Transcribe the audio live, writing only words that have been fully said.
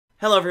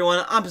Hello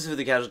everyone, I'm Pacific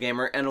the Casual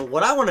Gamer, and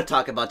what I want to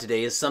talk about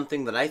today is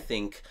something that I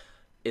think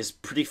is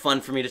pretty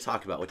fun for me to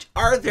talk about, which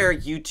are their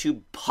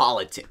YouTube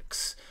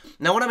politics.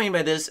 Now what I mean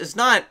by this is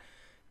not,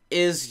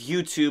 is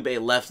YouTube a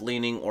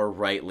left-leaning or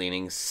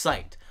right-leaning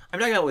site? I'm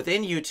talking about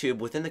within YouTube,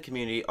 within the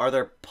community, are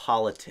there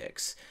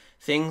politics?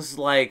 Things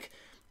like,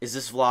 is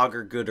this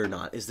vlogger good or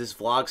not? Is this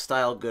vlog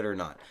style good or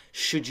not?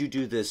 Should you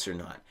do this or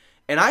not?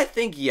 And I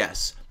think,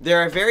 yes, there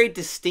are very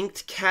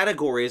distinct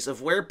categories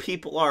of where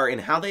people are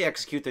and how they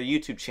execute their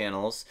YouTube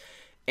channels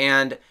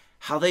and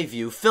how they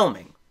view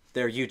filming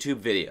their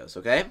YouTube videos,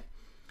 okay?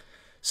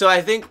 So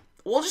I think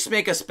we'll just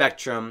make a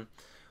spectrum.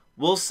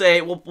 We'll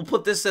say, we'll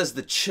put this as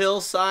the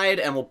chill side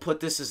and we'll put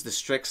this as the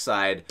strict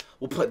side.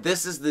 We'll put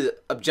this as the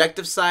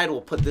objective side.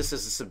 We'll put this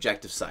as the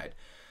subjective side.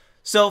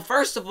 So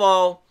first of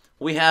all,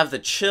 we have the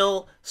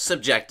chill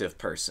subjective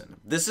person.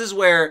 This is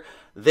where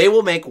they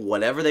will make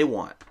whatever they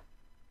want.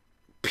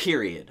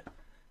 Period.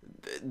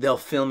 They'll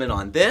film it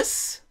on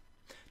this.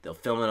 They'll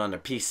film it on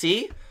their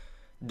PC.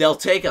 They'll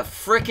take a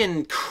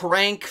frickin'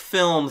 crank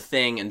film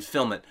thing and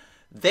film it.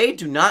 They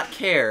do not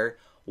care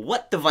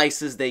what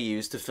devices they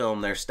use to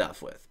film their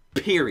stuff with.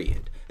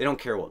 Period. They don't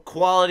care what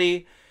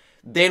quality.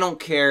 They don't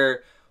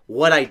care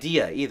what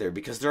idea either,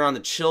 because they're on the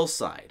chill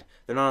side.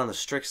 They're not on the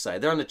strict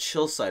side. They're on the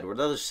chill side where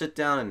they'll just sit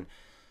down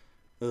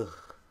and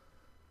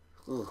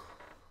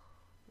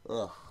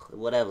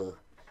whatever.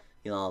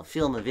 You know,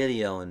 film a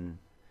video and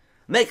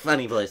make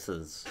funny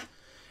voices.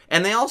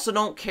 And they also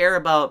don't care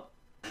about,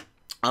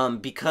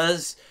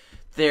 because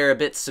they're a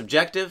bit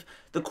subjective,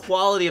 the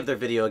quality of their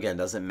video, again,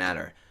 doesn't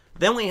matter.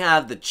 Then we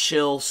have the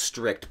chill,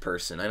 strict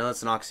person. I know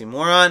that's an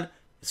oxymoron.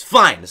 It's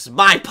fine. This is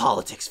my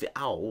politics.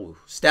 Ow,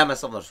 stabbed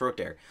myself in the throat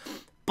there.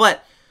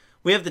 But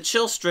we have the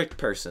chill, strict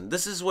person.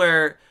 This is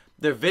where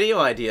their video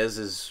ideas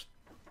is,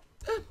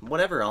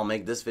 whatever. I'll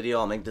make this video,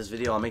 I'll make this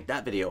video, I'll make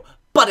that video.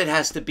 But it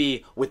has to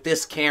be with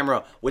this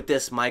camera, with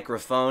this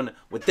microphone,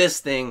 with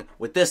this thing,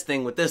 with this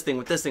thing, with this thing,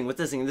 with this thing, with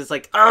this thing. It's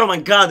like, oh my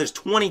god, there's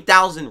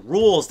 20,000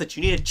 rules that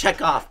you need to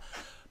check off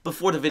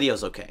before the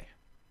video's okay.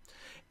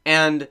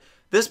 And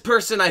this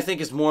person, I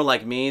think, is more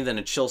like me than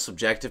a chill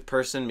subjective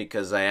person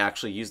because I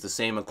actually use the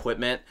same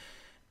equipment.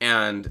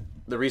 And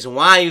the reason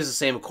why I use the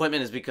same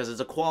equipment is because it's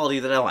a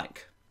quality that I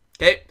like.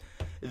 Okay?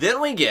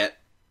 Then we get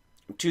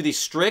to the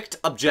strict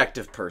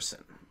objective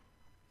person.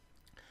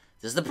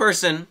 This is the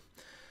person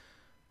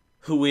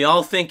who we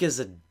all think is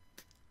a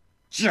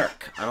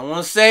jerk. I don't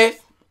want to say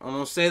it. I don't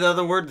want to say the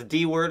other word, the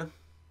D word.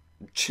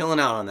 I'm chilling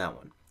out on that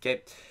one.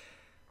 Okay?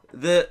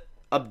 The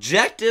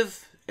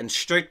objective and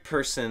strict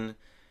person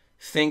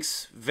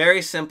thinks very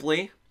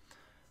simply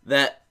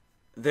that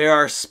there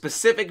are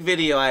specific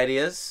video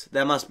ideas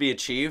that must be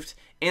achieved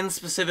in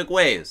specific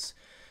ways.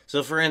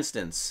 So for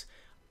instance,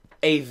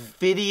 a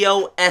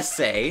video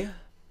essay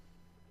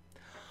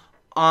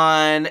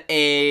on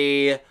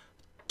a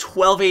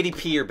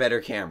 1280p or better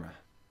camera.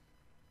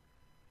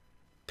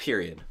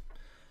 Period.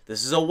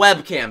 This is a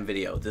webcam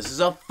video. This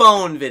is a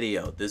phone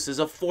video. This is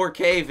a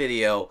 4K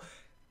video.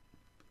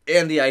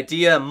 And the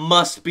idea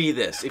must be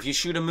this. If you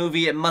shoot a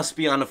movie, it must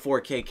be on a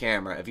 4K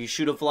camera. If you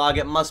shoot a vlog,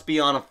 it must be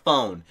on a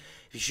phone.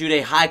 If you shoot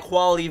a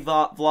high-quality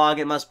vlog,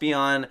 it must be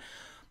on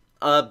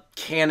a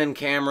Canon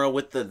camera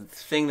with the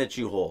thing that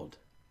you hold.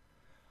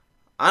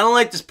 I don't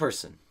like this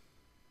person.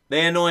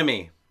 They annoy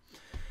me.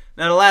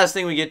 Now, the last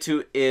thing we get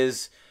to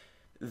is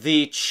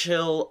the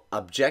chill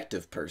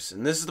objective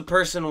person. This is the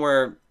person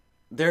where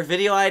their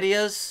video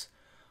ideas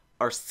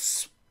are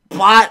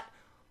spot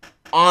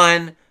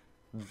on,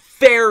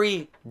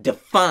 very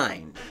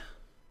defined.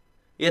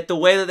 Yet the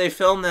way that they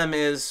film them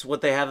is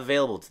what they have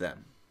available to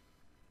them.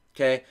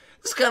 Okay?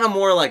 This is kind of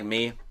more like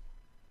me.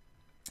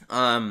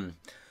 I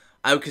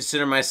would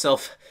consider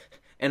myself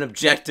an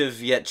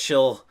objective yet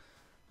chill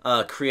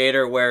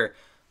creator where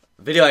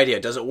video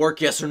idea, does it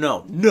work, yes or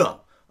no?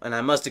 No. And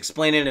I must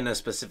explain it in a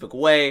specific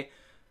way.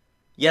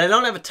 Yet I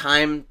don't have a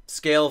time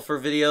scale for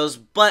videos,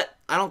 but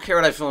I don't care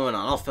what I film it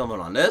on. I'll film it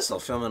on this, I'll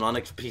film it on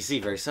a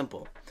PC, very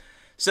simple.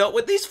 So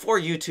with these 4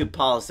 YouTube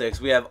politics,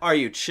 we have, are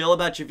you chill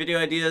about your video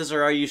ideas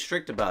or are you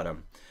strict about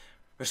them?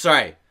 Or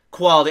sorry,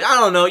 quality, I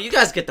don't know, you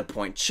guys get the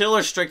point. Chill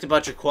or strict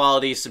about your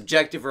quality,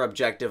 subjective or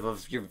objective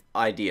of your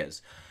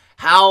ideas.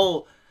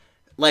 How,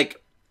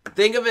 like,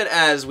 think of it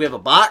as we have a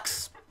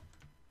box,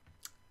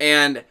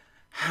 and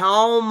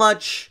how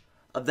much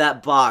of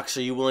that box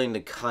are you willing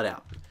to cut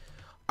out?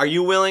 Are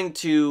you willing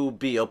to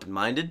be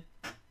open-minded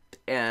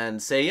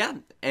and say, yeah,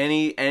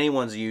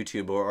 anyone's a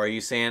YouTuber? Or are you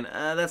saying,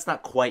 that's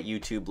not quite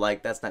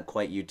YouTube-like, that's not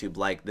quite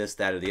YouTube-like, this,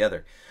 that, or the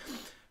other?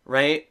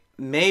 Right?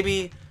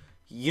 Maybe,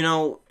 you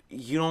know,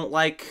 you don't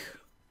like,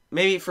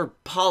 maybe for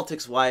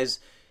politics-wise,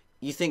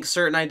 you think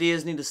certain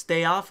ideas need to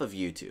stay off of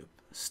YouTube.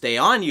 Stay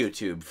on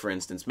YouTube, for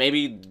instance.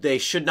 Maybe they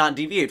should not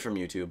deviate from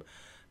YouTube.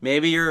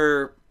 Maybe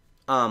you're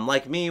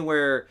like me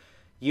where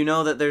you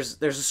know that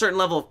there's a certain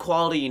level of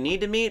quality you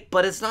need to meet,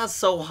 but it's not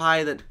so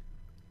high that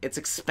it's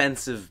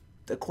expensive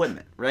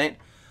equipment, right?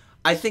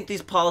 I think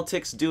these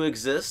politics do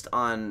exist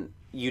on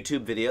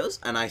YouTube videos,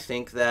 and I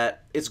think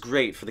that it's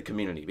great for the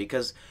community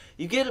because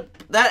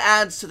that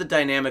adds to the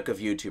dynamic of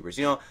YouTubers.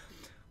 You know,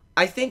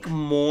 I think the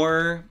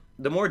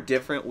more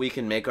different we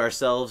can make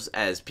ourselves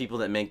as people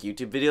that make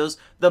YouTube videos,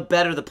 the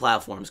better the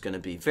platform's going to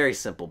be. Very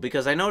simple.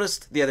 Because I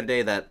noticed the other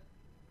day that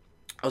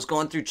I was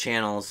going through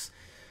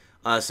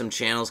some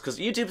channels, because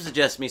YouTube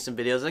suggests me some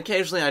videos, and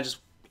occasionally I just,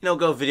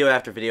 go video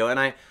after video, and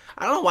I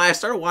don't know why, I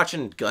started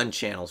watching gun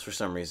channels for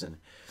some reason.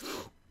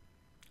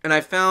 And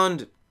I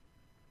found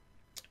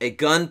a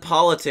gun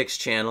politics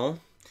channel,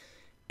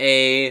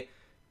 a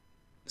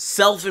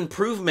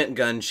self-improvement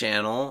gun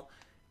channel,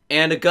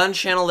 and a gun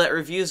channel that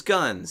reviews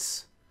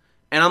guns.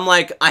 And I'm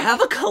like, I have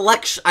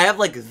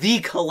like the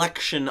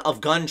collection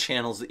of gun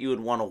channels that you would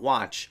want to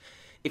watch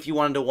if you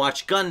wanted to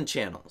watch gun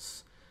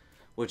channels,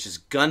 which is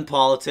gun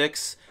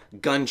politics,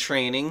 gun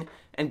training,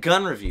 and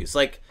gun reviews.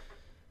 Like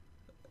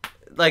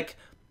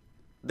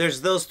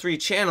there's those 3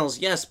 channels,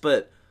 yes,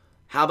 but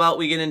how about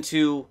we get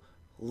into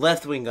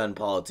left-wing gun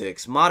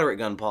politics, moderate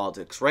gun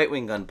politics,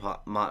 right-wing gun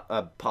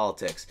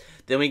politics.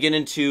 Then we get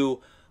into,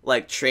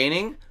 like,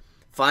 training,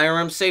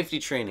 firearm safety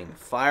training,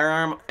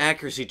 firearm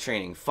accuracy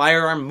training,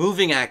 firearm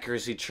moving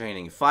accuracy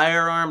training,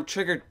 firearm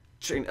trigger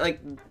training.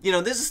 Like,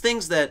 this is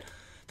things that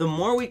the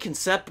more we can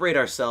separate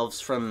ourselves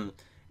from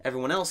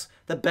everyone else,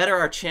 the better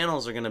our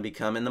channels are going to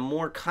become, and the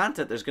more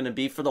content there's going to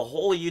be for the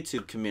whole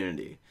YouTube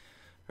community,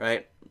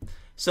 right?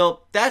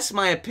 So that's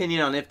my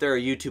opinion on if there are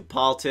YouTube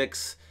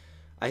politics.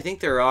 I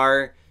think there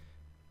are.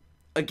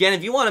 Again,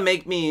 if you want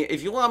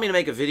me to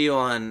make a video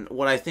on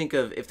what I think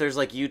of if there's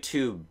like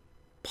YouTube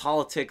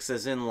politics,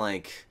 as in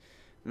like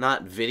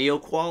not video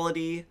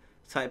quality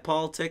type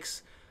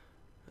politics.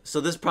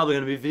 So this is probably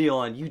going to be a video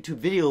on YouTube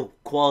video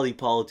quality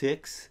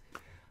politics.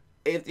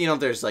 If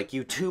there's like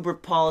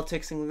YouTuber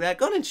politics and that,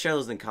 go ahead and share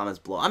those in the comments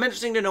below. I'm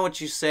interested to know what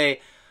you say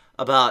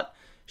about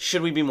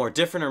should we be more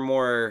different or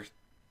more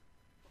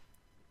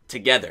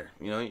together.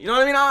 You know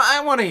what I mean?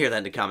 I want to hear that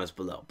in the comments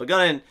below. But go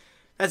ahead and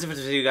that's it for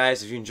this video,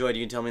 guys. If you enjoyed,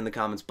 you can tell me in the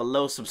comments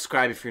below.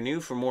 Subscribe if you're new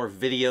for more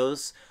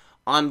videos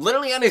on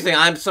literally anything.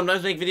 I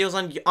sometimes make videos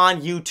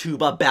on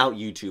YouTube about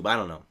YouTube. I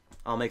don't know.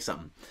 I'll make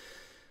something.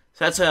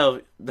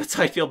 So that's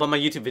how I feel about my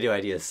YouTube video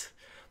ideas.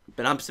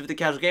 But I'm Pacific the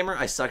Casual Gamer.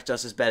 I suck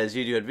just as bad as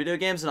you do at video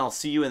games, and I'll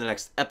see you in the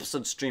next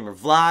episode, stream, or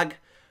vlog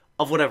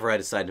of whatever I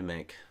decide to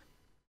make.